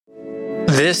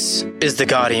This is The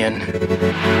Guardian.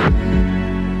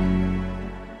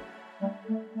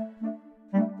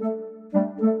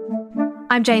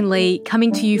 I'm Jane Lee,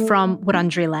 coming to you from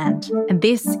Wurundjeri Land, and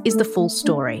this is The Full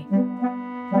Story.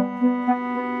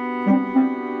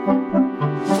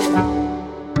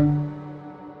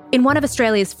 In one of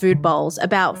Australia's food bowls,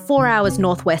 about 4 hours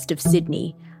northwest of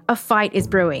Sydney, a fight is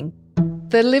brewing.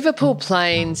 The Liverpool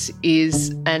Plains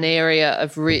is an area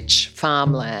of rich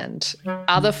farmland.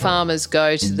 Other farmers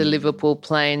go to the Liverpool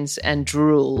Plains and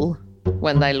drool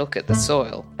when they look at the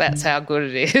soil. That's how good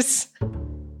it is.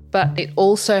 But it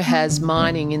also has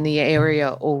mining in the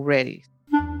area already.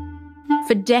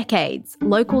 For decades,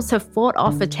 locals have fought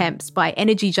off attempts by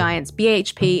energy giants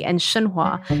BHP and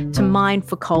Shenhua to mine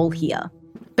for coal here.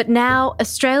 But now,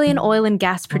 Australian oil and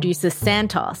gas producer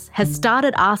Santos has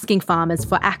started asking farmers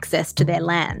for access to their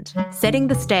land, setting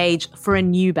the stage for a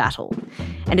new battle.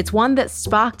 And it's one that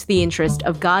sparked the interest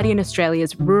of Guardian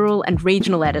Australia's rural and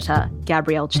regional editor,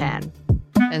 Gabrielle Chan.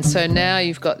 And so now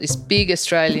you've got this big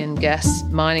Australian gas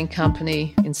mining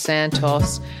company in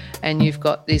Santos, and you've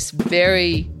got this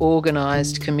very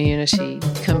organised community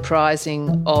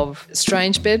comprising of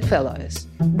strange bedfellows.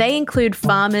 They include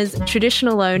farmers,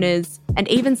 traditional owners, and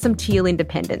even some teal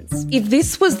independents. If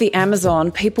this was the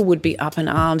Amazon, people would be up in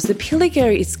arms. The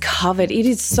Pilliga is covered. It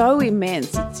is so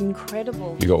immense. It's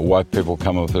incredible. You've got white people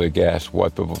coming for the gas,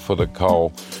 white people for the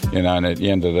coal, and at the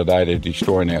end of the day, they're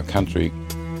destroying our country.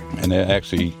 And they're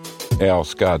actually our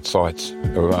scarred sites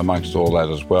are amongst all that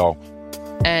as well.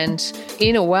 And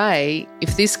in a way,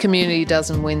 if this community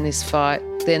doesn't win this fight,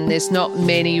 then there's not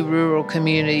many rural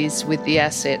communities with the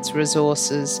assets,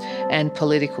 resources and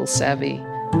political savvy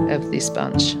of this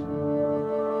bunch.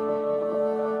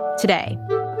 Today,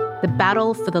 the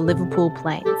battle for the Liverpool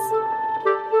Plains.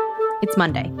 It's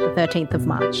Monday, the 13th of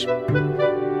March.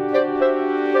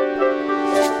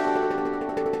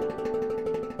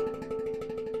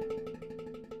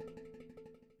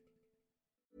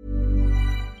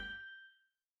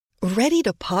 Ready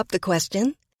to pop the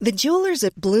question? The jewelers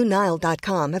at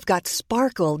BlueNile.com have got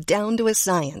sparkle down to a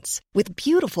science with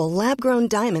beautiful lab-grown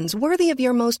diamonds worthy of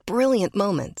your most brilliant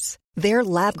moments. Their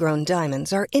lab-grown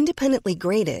diamonds are independently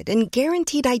graded and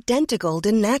guaranteed identical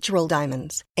to natural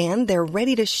diamonds, and they're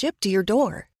ready to ship to your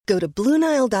door. Go to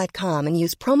BlueNile.com and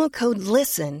use promo code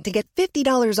LISTEN to get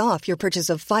 $50 off your purchase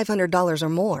of $500 or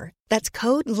more. That's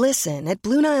code LISTEN at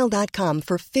BlueNile.com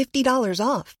for $50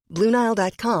 off.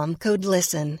 BlueNile.com, code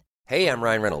LISTEN. Hey, I'm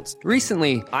Ryan Reynolds.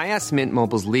 Recently, I asked Mint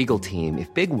Mobile's legal team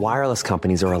if big wireless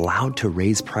companies are allowed to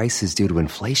raise prices due to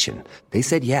inflation. They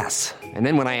said yes. And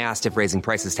then when I asked if raising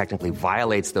prices technically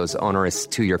violates those onerous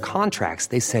 2-year contracts,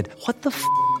 they said, "What the f***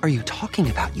 are you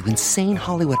talking about, you insane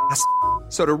Hollywood ass?"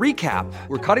 So to recap,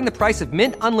 we're cutting the price of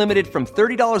Mint Unlimited from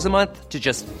 $30 a month to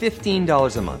just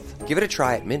 $15 a month. Give it a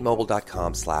try at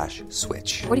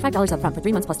mintmobile.com/switch. $45 up front for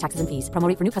 3 months plus taxes and fees. Promo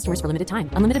rate for new customers for limited time.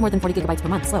 Unlimited more than 40 gigabytes per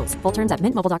month. Slows full terms at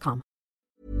mintmobile.com.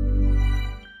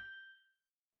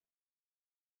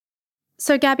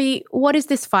 So, Gabby, what is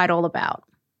this fight all about?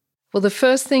 Well, the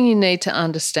first thing you need to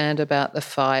understand about the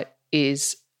fight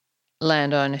is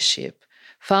land ownership.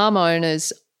 Farm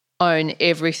owners own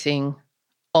everything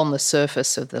on the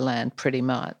surface of the land pretty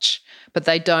much, but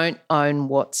they don't own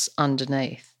what's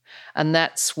underneath. And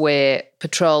that's where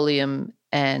petroleum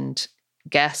and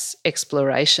gas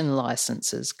exploration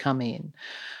licenses come in.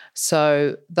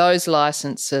 So those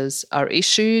licenses are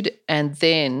issued, and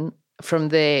then from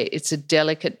there it's a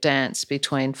delicate dance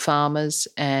between farmers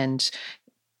and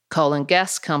coal and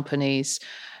gas companies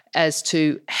as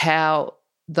to how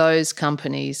those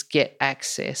companies get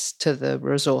access to the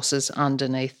resources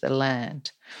underneath the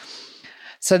land.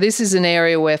 So this is an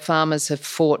area where farmers have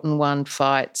fought and won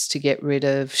fights to get rid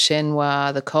of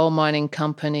Shenhua, the coal mining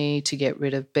company, to get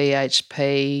rid of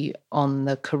BHP on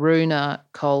the Karuna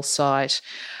coal site.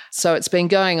 So it's been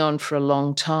going on for a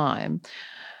long time.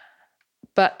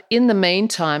 But in the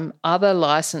meantime, other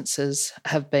licenses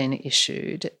have been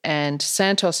issued, and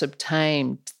Santos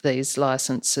obtained these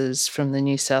licenses from the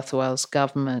New South Wales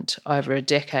government over a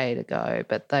decade ago,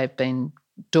 but they've been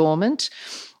dormant,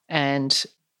 and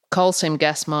coal seam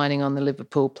gas mining on the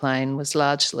Liverpool Plain was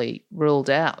largely ruled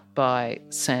out by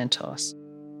Santos.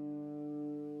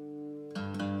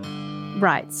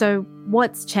 Right, so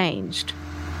what's changed?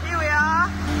 Here we are,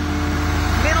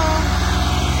 middle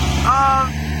of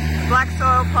the Black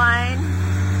Soil Plain.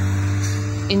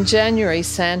 In January,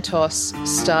 Santos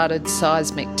started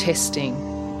seismic testing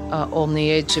on the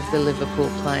edge of the Liverpool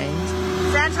Plains.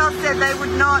 Santos said they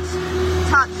would not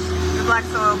touch the Black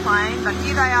Soil Plain, but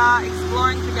here they are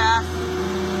exploring for gas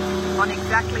on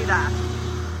exactly that.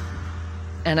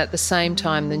 And at the same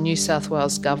time, the New South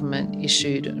Wales government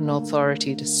issued an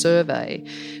authority to survey,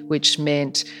 which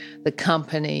meant the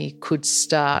company could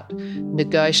start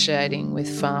negotiating with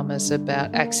farmers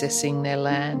about accessing their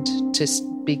land to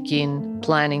begin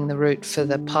planning the route for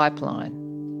the pipeline.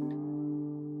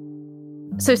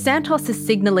 So Santos is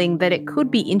signalling that it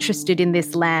could be interested in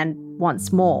this land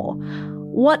once more.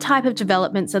 What type of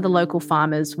developments are the local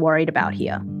farmers worried about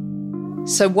here?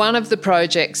 So one of the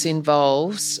projects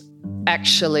involves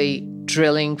actually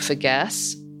drilling for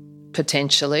gas,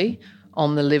 potentially,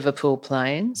 on the Liverpool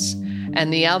Plains.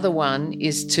 And the other one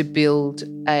is to build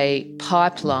a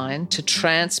pipeline to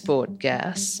transport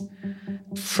gas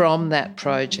from that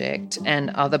project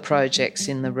and other projects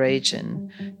in the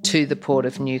region to the Port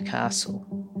of Newcastle.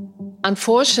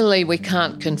 Unfortunately, we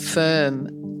can't confirm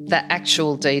the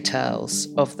actual details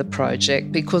of the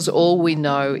project because all we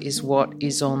know is what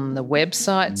is on the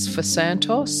websites for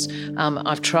Santos.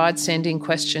 I've tried sending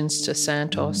questions to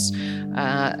Santos,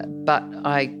 but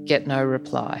I get no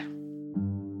reply.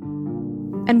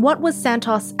 And what was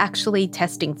Santos actually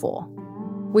testing for?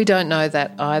 We don't know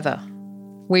that either.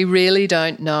 We really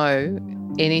don't know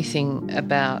anything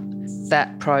about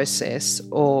that process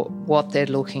or what they're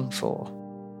looking for.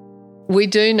 We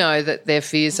do know that their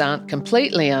fears aren't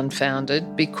completely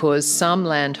unfounded because some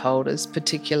landholders,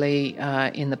 particularly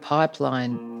in the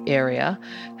pipeline area,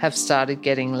 have started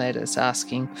getting letters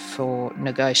asking for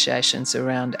negotiations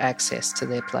around access to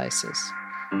their places.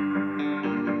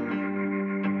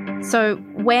 So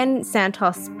when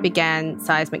Santos began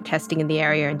seismic testing in the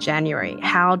area in January,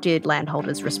 how did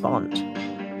landholders respond?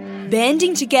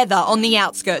 Banding together on the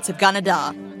outskirts of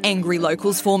Gunnedah, angry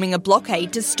locals forming a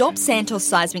blockade to stop Santos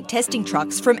seismic testing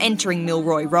trucks from entering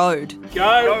Milroy Road.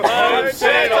 Go home,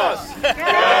 Santos! Go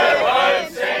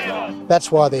home, Santos!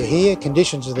 That's why they're here,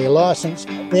 conditions of their licence.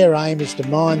 Their aim is to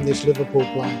mine this Liverpool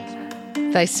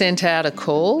Plains. They sent out a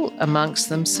call amongst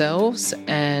themselves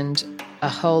and a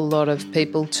whole lot of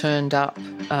people turned up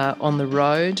on the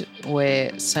road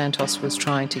where Santos was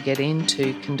trying to get in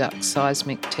to conduct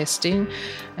seismic testing.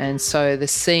 And so the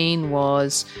scene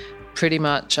was pretty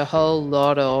much a whole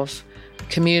lot of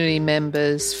community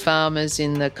members, farmers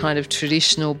in the kind of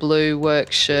traditional blue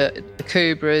work shirt,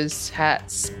 kubras,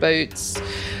 hats, boots,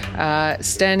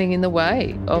 standing in the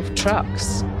way of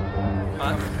trucks.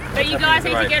 But you guys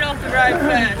need to get off the road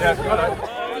first.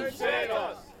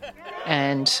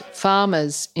 And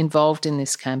farmers involved in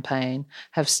this campaign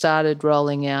have started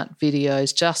rolling out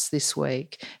videos just this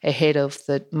week ahead of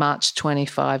the March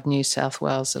 25 New South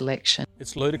Wales election.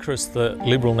 It's ludicrous that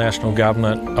Liberal National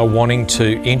Government are wanting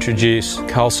to introduce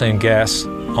coal seam gas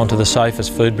onto the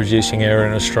safest food producing area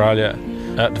in Australia.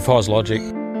 It defies logic.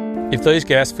 If these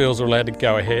gas fields are allowed to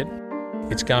go ahead,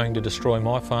 it's going to destroy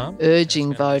my farm.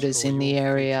 Urging voters in the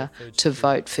area to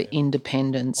vote for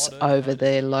independence over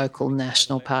their local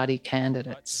National Party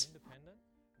candidates.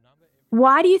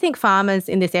 Why do you think farmers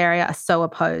in this area are so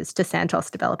opposed to Santos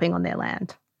developing on their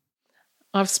land?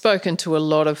 I've spoken to a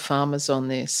lot of farmers on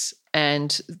this,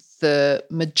 and the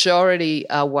majority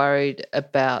are worried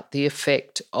about the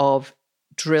effect of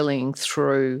drilling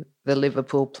through the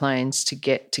Liverpool Plains to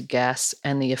get to gas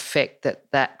and the effect that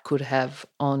that could have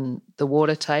on the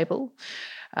water table.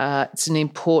 It's an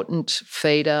important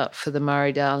feeder for the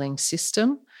Murray-Darling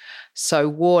system. So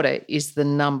water is the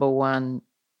number one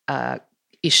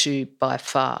issue by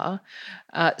far.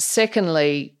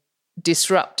 Secondly,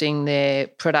 disrupting their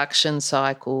production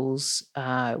cycles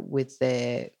with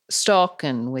their stock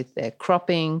and with their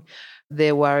cropping.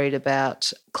 They're worried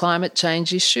about climate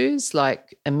change issues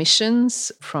like emissions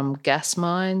from gas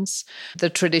mines. The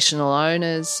traditional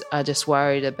owners are just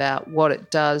worried about what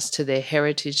it does to their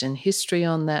heritage and history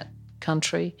on that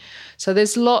country. So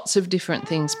there's lots of different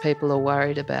things people are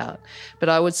worried about. But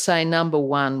I would say number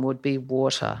one would be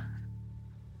water.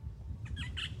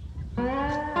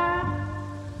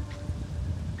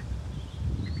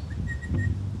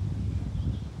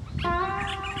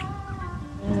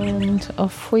 And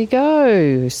off we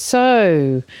go.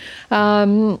 So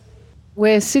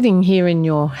we're sitting here in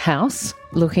your house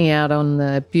looking out on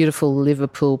the beautiful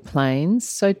Liverpool Plains.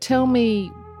 So tell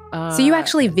me... So you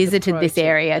actually visited this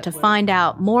area to find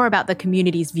out more about the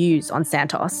community's views on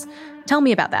Santos. Tell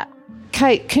me about that.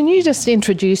 Kate, can you just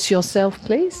introduce yourself,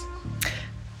 please?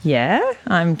 Yeah,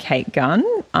 I'm Kate Gunn.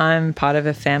 I'm part of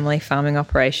a family farming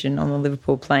operation on the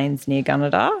Liverpool Plains near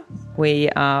Gunnedah. We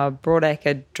are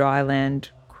broadacre dryland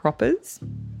croppers.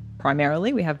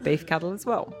 Primarily, we have beef cattle as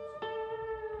well.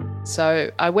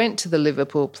 So I went to the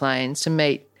Liverpool Plains to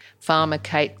meet farmer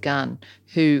Kate Gunn,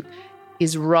 who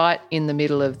is right in the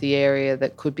middle of the area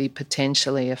that could be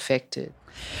potentially affected.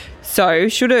 So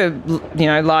should a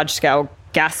large-scale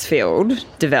gas field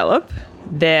develop,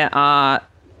 there are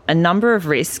a number of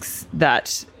risks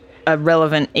that are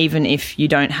relevant even if you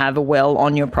don't have a well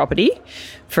on your property.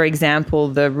 For example,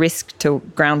 the risk to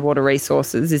groundwater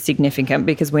resources is significant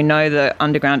because we know the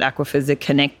underground aquifers are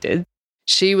connected.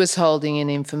 She was holding an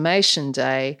information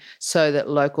day so that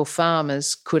local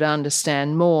farmers could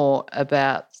understand more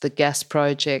about the gas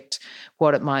project,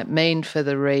 what it might mean for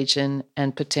the region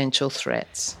and potential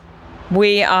threats.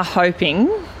 We are hoping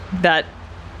that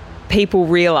people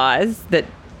realise that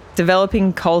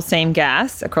developing coal seam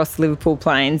gas across the Liverpool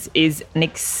Plains is an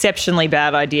exceptionally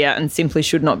bad idea and simply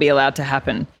should not be allowed to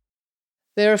happen.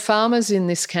 There are farmers in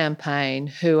this campaign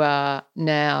who are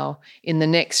now in the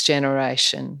next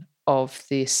generation of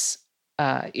this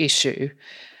issue,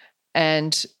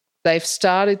 and they've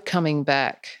started coming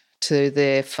back to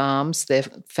their farms, their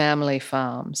family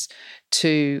farms,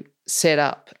 to set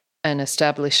up and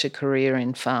establish a career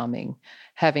in farming,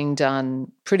 having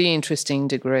done pretty interesting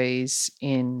degrees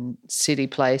in city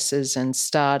places and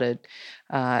started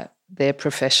their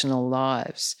professional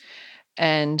lives.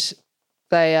 And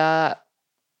they are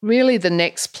really the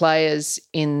next players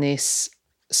in this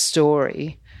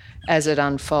story as it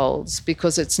unfolds,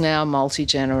 because it's now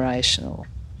multi-generational.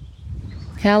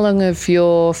 How long have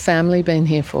your family been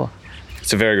here for?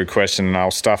 It's a very good question, and I'll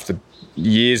stuff the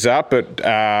years up, but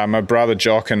my brother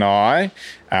Jock and I,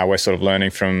 we're sort of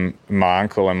learning from my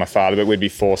uncle and my father, but we'd be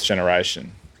fourth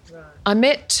generation. Right. I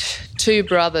met two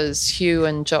brothers, Hugh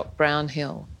and Jock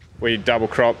Brownhill. We double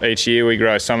crop each year. We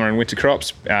grow summer and winter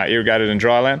crops, irrigated and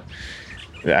dry land,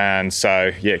 and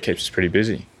so, yeah, it keeps us pretty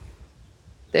busy.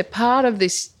 They're part of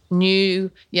this new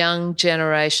young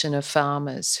generation of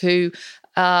farmers who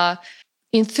are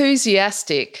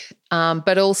enthusiastic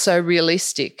but also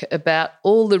realistic about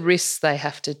all the risks they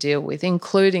have to deal with,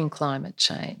 including climate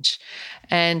change.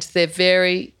 And they're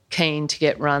very keen to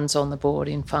get runs on the board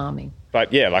in farming.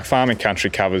 But yeah, like farming country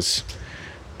covers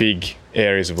big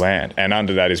areas of land, and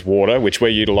under that is water, which we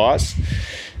utilise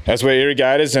as we're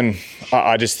irrigators, and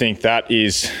I just think that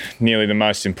is nearly the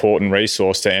most important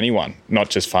resource to anyone, not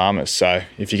just farmers. So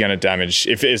if you're going to damage,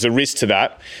 if there's a risk to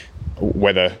that,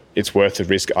 whether it's worth the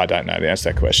risk, I don't know the answer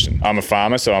to that question. I'm a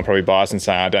farmer, so I'm probably biased in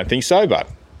saying I don't think so, but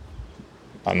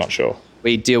I'm not sure.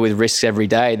 We deal with risks every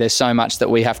day. There's so much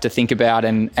that we have to think about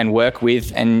and work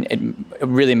with, and it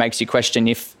really makes you question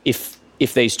if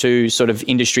these two sort of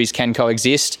industries can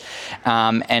coexist,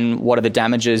 and what are the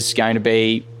damages going to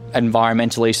be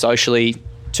environmentally, socially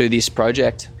to this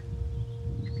project.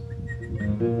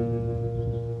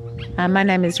 My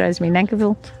name is Rosemary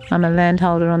Nankerville. I'm a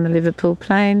landholder on the Liverpool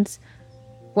Plains.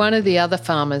 One of the other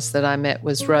farmers that I met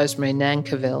was Rosemary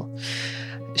Nankerville.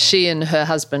 She and her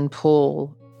husband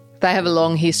Paul, they have a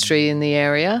long history in the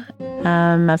area.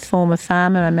 I'm a former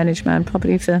farmer. I managed my own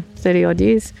property for 30 odd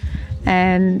years,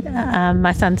 and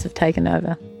my sons have taken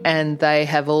over. And they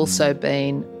have also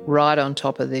been right on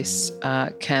top of this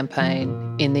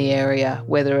campaign in the area,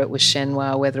 whether it was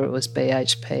Shenhua, whether it was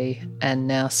BHP and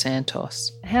now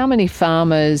Santos. How many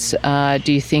farmers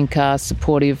do you think are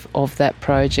supportive of that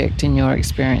project in your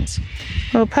experience?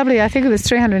 Well, probably I think it was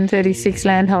 336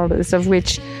 landholders, of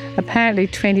which apparently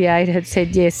 28 had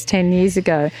said yes 10 years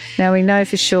ago. Now, we know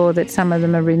for sure that some of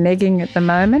them are reneging at the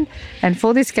moment, and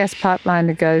for this gas pipeline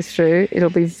to go through, it'll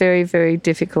be very, very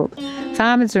difficult.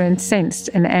 Farmers are incensed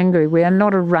and angry. We are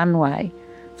not a runway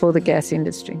for the gas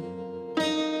industry.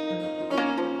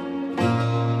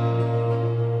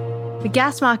 The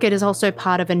gas market is also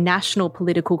part of a national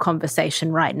political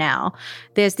conversation right now.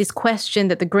 There's this question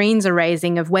that the Greens are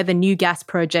raising of whether new gas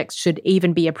projects should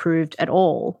even be approved at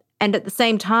all. And at the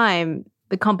same time,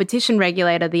 the competition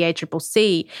regulator, the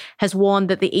ACCC, has warned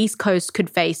that the East Coast could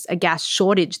face a gas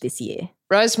shortage this year.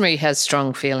 Rosemary has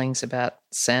strong feelings about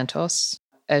Santos,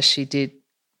 as she did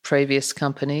previous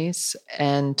companies,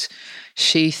 and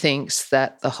she thinks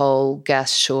that the whole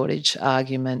gas shortage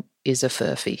argument is a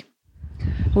furphy.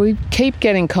 We keep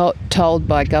getting told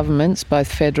by governments,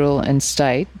 both federal and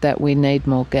state, that we need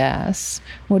more gas.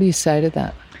 What do you say to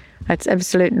that? That's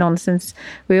absolute nonsense.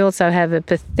 We also have a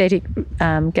pathetic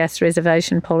gas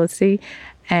reservation policy,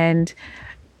 and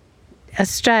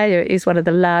Australia is one of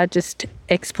the largest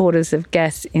exporters of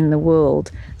gas in the world.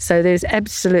 So there's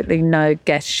absolutely no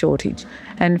gas shortage.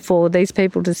 And for these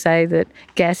people to say that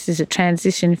gas is a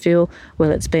transition fuel,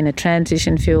 well, it's been a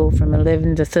transition fuel from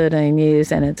 11 to 13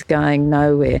 years and it's going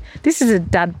nowhere. This is a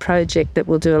dud project that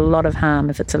will do a lot of harm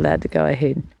if it's allowed to go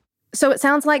ahead. So it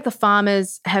sounds like the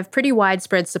farmers have pretty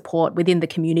widespread support within the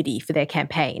community for their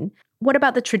campaign. What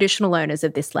about the traditional owners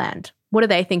of this land? What do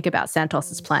they think about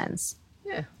Santos's plans?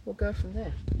 Yeah, we'll go from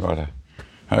there. Right.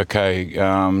 Okay.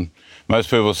 Most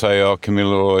people say, oh,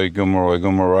 Kamilaroi,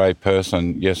 Gumaroi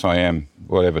person. Yes, I am,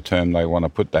 whatever term they want to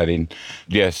put that in.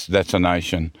 Yes, that's a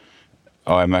nation.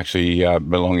 I'm actually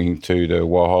belonging to the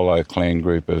Waholo clan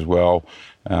group as well.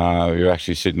 You're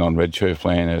actually sitting on Red Turf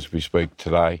land as we speak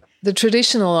today. The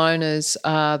traditional owners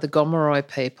are the Gomeroi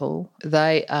people.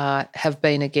 They have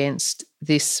been against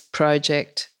this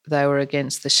project. They were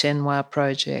against the Shenhua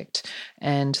project,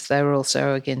 and they were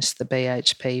also against the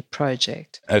BHP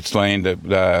project. It's land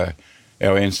that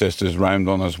our ancestors roamed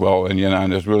on as well, and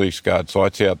there's really scarred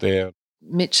sites out there.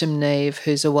 Mitcham Neve,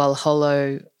 who's a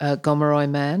Walholo Gomeroi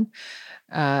man,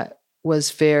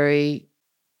 was very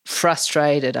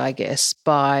frustrated, I guess,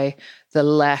 by the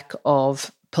lack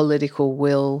of political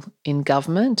will in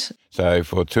government. So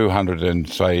for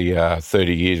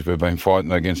 230 years we've been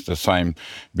fighting against the same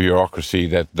bureaucracy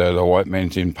that the white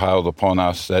man's impaled upon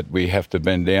us, that we have to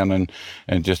bend down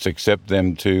and just accept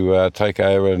them to take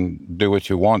over and do what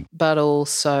you want. But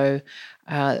also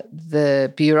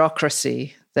the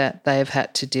bureaucracy that they've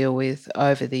had to deal with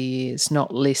over the years,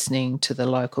 not listening to the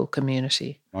local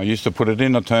community. I used to put it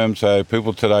in a term so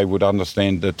people today would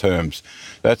understand the terms.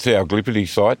 That's our Gallipoli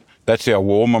site. That's our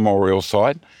war memorial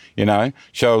site.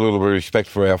 Show a little bit of respect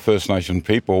for our First Nation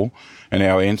people and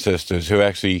our ancestors who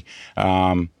actually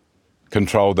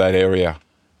controlled that area.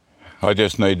 I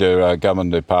just need the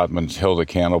government departments held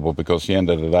accountable, because at the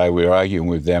end of the day we're arguing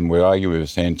with them, we're arguing with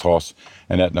Santos,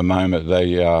 and at the moment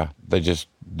they just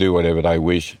do whatever they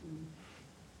wish.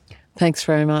 Thanks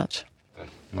very much.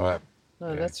 All right.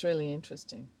 No, that's really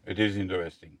interesting. It is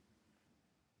interesting.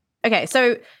 Okay,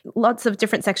 so lots of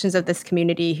different sections of this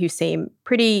community who seem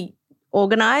pretty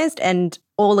organised and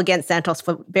all against Santos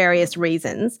for various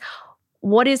reasons.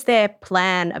 What is their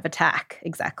plan of attack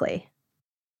exactly?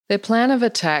 Their plan of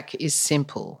attack is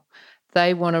simple.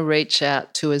 They want to reach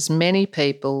out to as many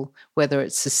people, whether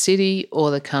it's the city or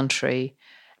the country,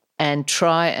 and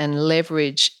try and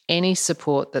leverage any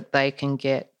support that they can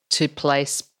get to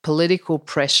place political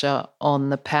pressure on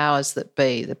the powers that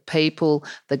be, the people,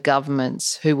 the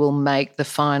governments who will make the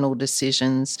final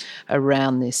decisions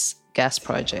around this gas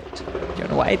project. Do you want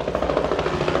to wait?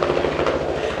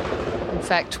 In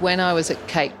fact, when I was at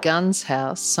Kate Gunn's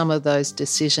house, some of those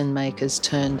decision makers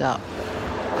turned up.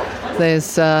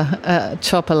 There's a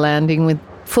chopper landing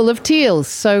full of teals,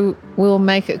 so we'll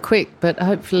make it quick, but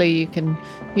hopefully you can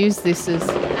use this as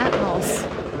Atmos.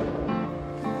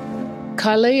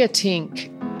 Kylea Tink,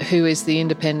 who is the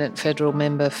independent federal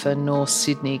member for North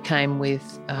Sydney, came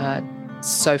with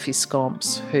Sophie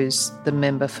Scomps, who's the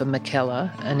member for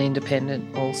Mackellar, an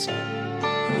independent also.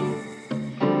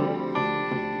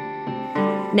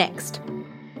 Next,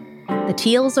 the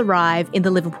Teals arrive in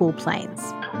the Liverpool Plains.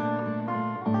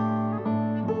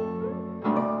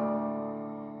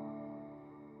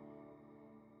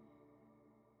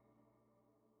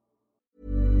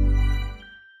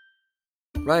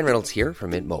 Ryan Reynolds here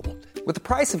from Mint Mobile. With the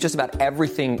price of just about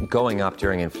everything going up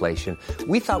during inflation,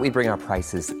 we thought we'd bring our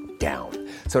prices down.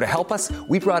 So to help us,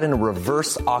 we brought in a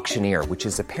reverse auctioneer, which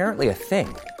is apparently a thing.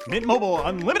 Mint Mobile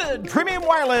Unlimited Premium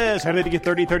Wireless. How to get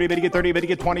 30, 30, bit to get 30, bit to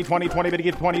get 20, 20, 20, bit to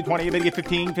get 20, 20, bit to get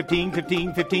 15, 15,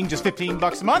 15, 15, just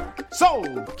 $15 a month?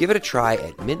 Sold! Give it a try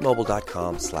at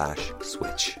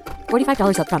mintmobile.com/switch.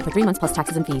 $45 up front for 3 months plus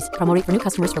taxes and fees. Promo rate for new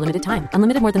customers for limited time.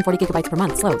 Unlimited more than 40 gigabytes per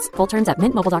month. Slows full terms at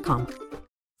mintmobile.com.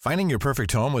 Finding your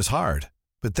perfect home was hard,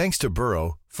 but thanks to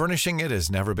Burrow, furnishing it has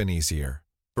never been easier.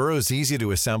 Burrow's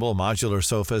easy-to-assemble modular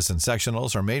sofas and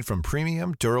sectionals are made from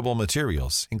premium, durable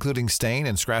materials, including stain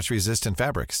and scratch-resistant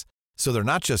fabrics. So they're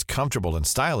not just comfortable and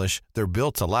stylish, they're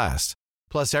built to last.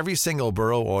 Plus, every single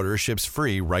Burrow order ships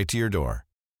free right to your door.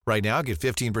 Right now, get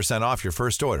 15% off your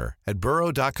first order at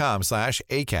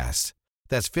burrow.com/ACAST.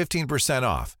 That's 15%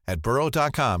 off at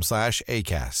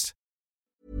burrow.com/ACAST.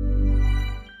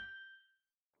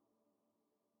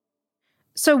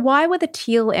 So why were the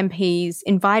Teal MPs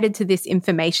invited to this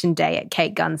information day at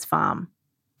Kate Gunn's farm?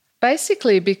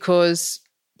 Basically because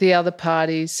the other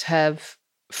parties have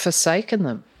forsaken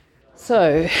them.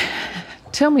 So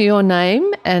tell me your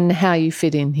name and how you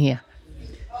fit in here.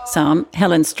 So I'm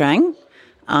Helen Strang.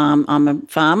 I'm a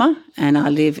farmer and I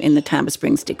live in the Tampa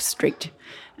Springs district.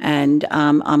 And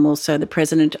I'm also the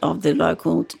president of the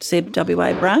local SEB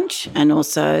WA branch and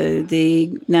also the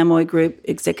Namoi Group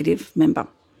executive member.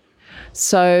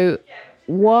 So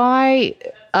why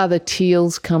are the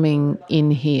Teals coming in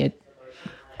here?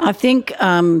 I think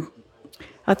a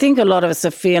lot of us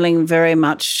are feeling very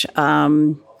much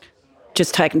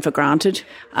just taken for granted.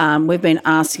 We've been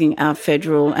asking our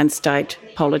federal and state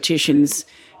politicians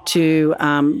to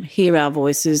hear our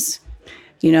voices.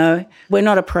 You know, we're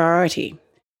not a priority.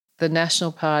 the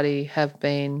National Party have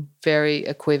been very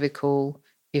equivocal,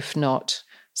 if not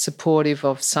supportive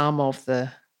of some of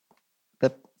the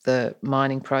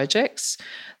mining projects.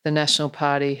 The National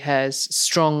Party has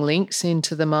strong links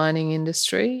into the mining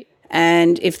industry.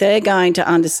 And if they're going to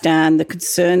understand the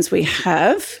concerns we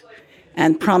have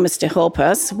and promise to help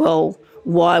us, well,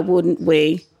 why wouldn't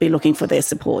we be looking for their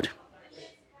support?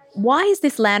 Why is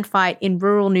this land fight in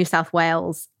rural New South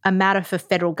Wales a matter for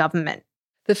federal government?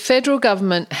 The federal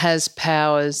government has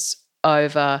powers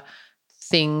over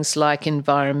things like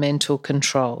environmental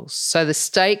controls. So the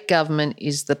state government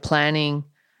is the planning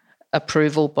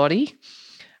approval body,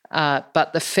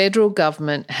 but the federal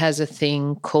government has a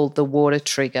thing called the water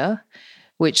trigger,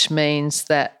 which means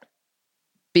that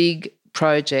big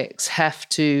projects have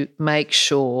to make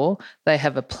sure they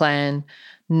have a plan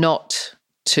not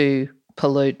to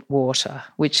pollute water,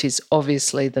 which is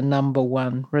obviously the number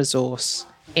one resource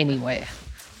anywhere.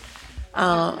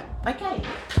 Okay.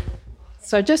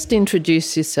 So just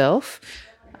introduce yourself,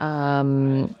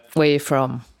 where you're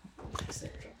from.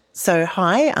 So,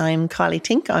 hi, I'm Kylie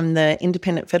Tink. I'm the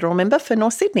Independent Federal Member for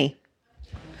North Sydney.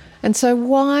 And so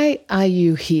why are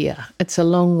you here? It's a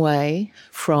long way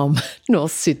from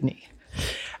North Sydney.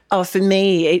 Oh, for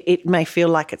me, it may feel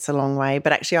like it's a long way,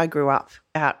 but actually I grew up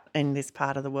out in this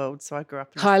part of the world, so I grew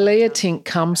up in... Kylie Tink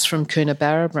comes from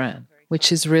Coonabarabran,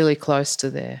 which is really close to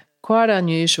there. Quite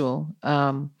unusual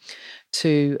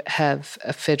to have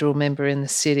a federal member in the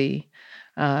city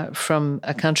from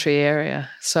a country area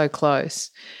so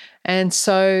close. And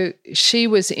so she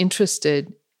was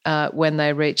interested when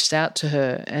they reached out to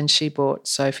her, and she brought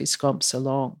Sophie Scomps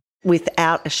along.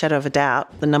 Without a shadow of a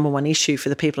doubt, the number one issue for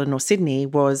the people in North Sydney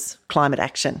was climate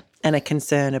action and a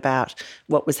concern about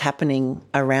what was happening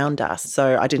around us.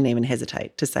 So I didn't even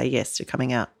hesitate to say yes to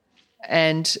coming out.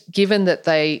 And given that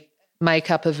they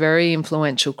make up a very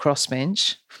influential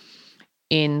crossbench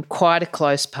in quite a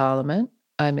close parliament,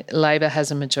 Labor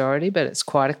has a majority, but it's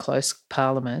quite a close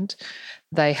parliament,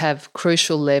 they have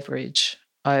crucial leverage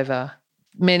over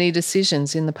many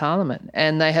decisions in the parliament,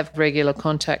 and they have regular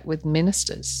contact with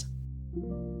ministers.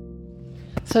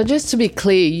 So just to be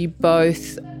clear, you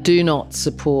both do not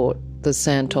support the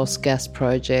Santos gas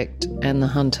project and the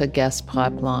Hunter gas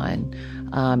pipeline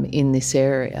in this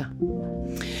area.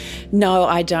 No,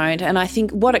 I don't. And I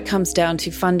think what it comes down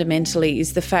to fundamentally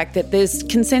is the fact that there's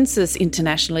consensus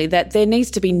internationally that there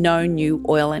needs to be no new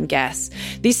oil and gas.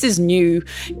 This is new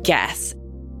gas.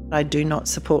 I do not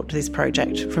support this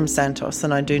project from Santos,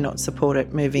 and I do not support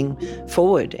it moving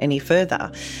forward any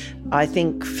further. I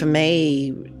think for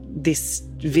me, this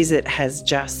visit has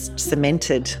just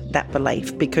cemented that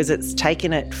belief, because it's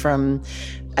taken it from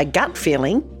a gut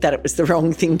feeling that it was the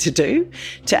wrong thing to do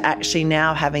to actually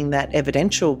now having that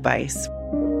evidential base.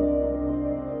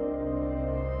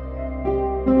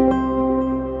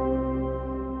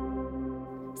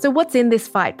 So what's in this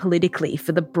fight politically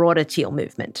for the broader Teal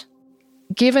movement?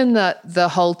 Given that the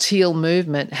whole Teal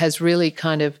movement has really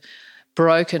kind of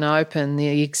broken open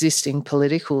the existing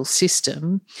political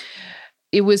system,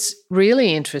 it was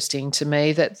really interesting to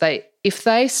me that if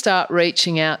they start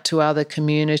reaching out to other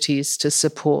communities to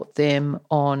support them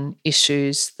on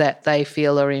issues that they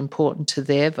feel are important to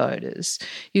their voters,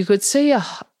 you could see a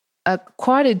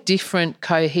quite a different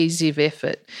cohesive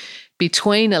effort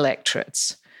between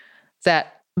electorates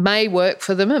that may work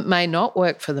for them, it may not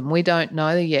work for them. We don't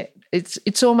know yet.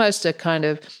 It's almost a kind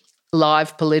of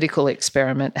live political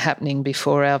experiment happening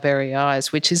before our very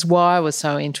eyes, which is why I was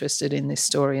so interested in this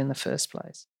story in the first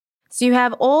place. So you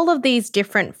have all of these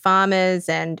different farmers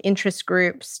and interest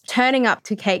groups turning up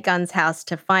to Kate Gunn's house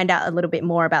to find out a little bit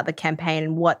more about the campaign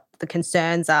and what the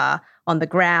concerns are on the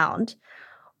ground.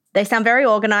 They sound very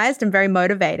organised and very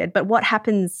motivated, but what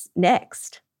happens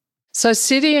next? So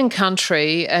city and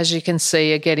country, as you can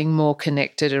see, are getting more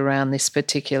connected around this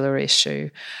particular issue.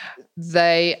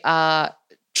 They are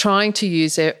trying to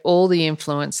use all the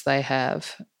influence they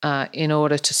have in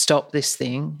order to stop this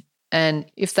thing. And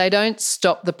if they don't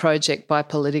stop the project by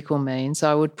political means,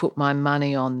 I would put my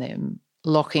money on them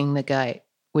locking the gate,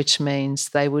 which means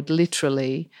they would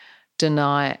literally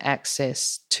deny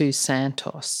access to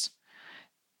Santos.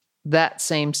 That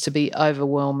seems to be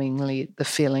overwhelmingly the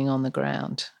feeling on the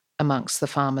ground amongst the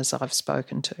farmers I've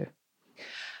spoken to.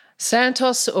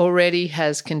 Santos already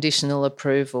has conditional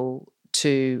approval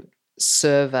to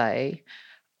survey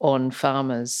on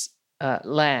farmers'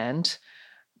 land,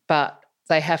 but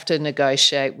they have to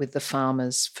negotiate with the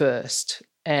farmers first.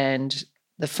 And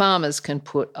the farmers can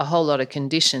put a whole lot of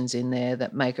conditions in there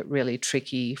that make it really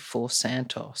tricky for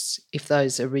Santos if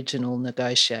those original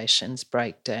negotiations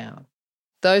break down.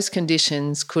 Those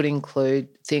conditions could include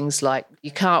things like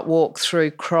you can't walk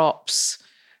through crops,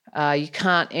 you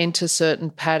can't enter certain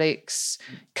paddocks,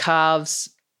 calves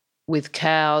with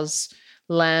cows,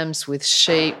 lambs with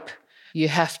sheep. You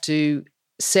have to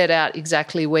set out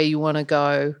exactly where you want to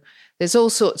go. There's all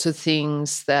sorts of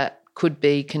things that could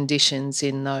be conditions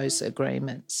in those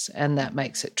agreements, and that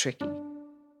makes it tricky.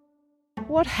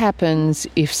 What happens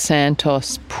if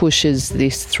Santos pushes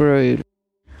this through?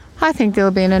 I think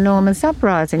there'll be an enormous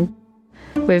uprising.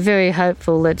 We're very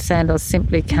hopeful that Santos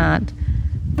simply can't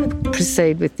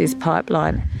proceed with this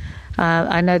pipeline.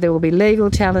 I know there will be legal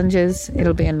challenges.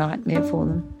 It'll be a nightmare for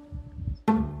them.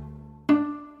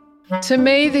 To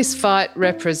me, this fight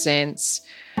represents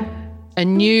a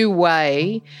new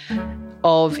way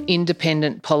of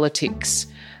independent politics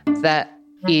that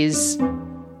is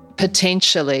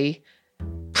potentially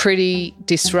pretty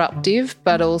disruptive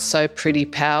but also pretty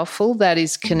powerful, that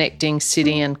is connecting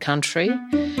city and country.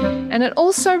 And it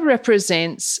also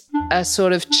represents a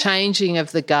sort of changing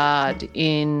of the guard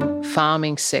in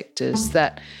farming sectors,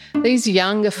 that these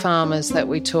younger farmers that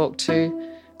we talk to,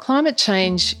 climate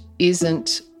change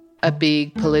isn't a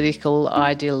big political,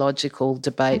 ideological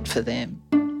debate for them.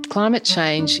 Climate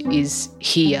change is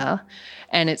here,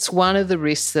 and it's one of the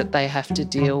risks that they have to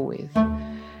deal with.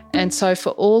 And so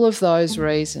for all of those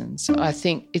reasons, I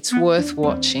think it's worth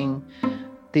watching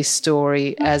this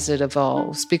story as it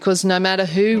evolves, because no matter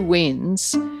who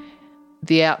wins,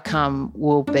 the outcome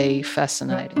will be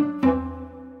fascinating.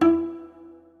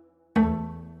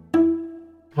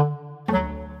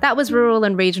 That was Rural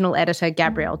and Regional Editor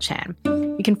Gabrielle Chan.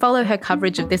 You can follow her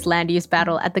coverage of this land use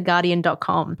battle at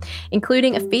theguardian.com,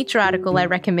 including a feature article I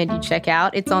recommend you check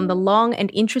out. It's on the long and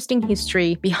interesting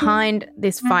history behind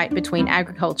this fight between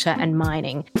agriculture and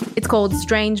mining. It's called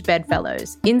Strange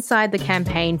Bedfellows, Inside the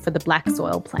Campaign for the Black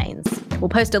Soil Plains. We'll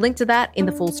post a link to that in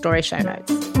the full story show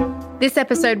notes. This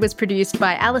episode was produced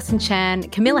by Alison Chan,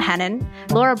 Camilla Hannon,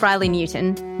 Laura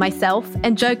Briley-Newton, myself,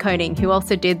 and Joe Koning, who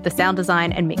also did the sound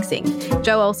design and mixing.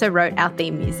 Joe also wrote our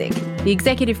theme music. The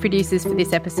executive producers for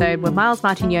this episode were Miles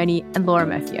Martignoni and Laura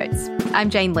Murphy-Oates.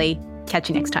 I'm Jane Lee. Catch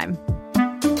you next time.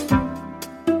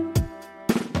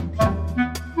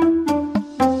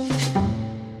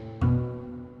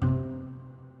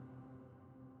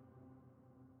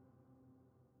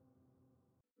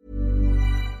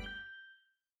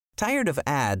 Tired of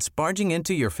ads barging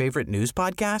into your favorite news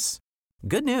podcasts?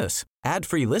 Good news.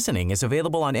 Ad-free listening is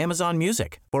available on Amazon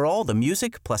Music for all the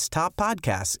music plus top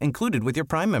podcasts included with your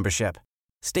Prime membership.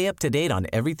 Stay up to date on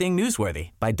everything newsworthy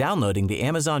by downloading the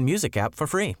Amazon Music app for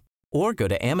free or go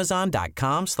to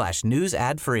amazon.com/news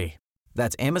ad free.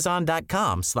 That's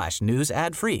amazon.com/news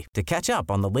ad free to catch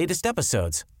up on the latest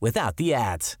episodes without the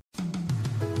ads.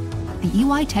 The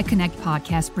EY Tech Connect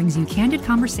podcast brings you candid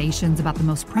conversations about the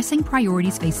most pressing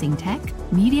priorities facing tech,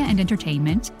 media and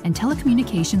entertainment, and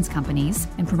telecommunications companies,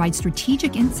 and provides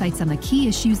strategic insights on the key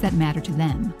issues that matter to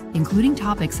them, including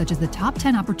topics such as the top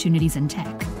 10 opportunities in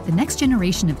tech, the next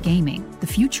generation of gaming, the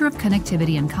future of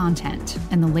connectivity and content,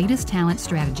 and the latest talent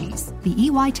strategies. The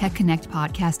EY Tech Connect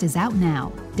podcast is out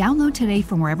now. Download today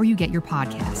from wherever you get your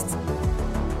podcasts.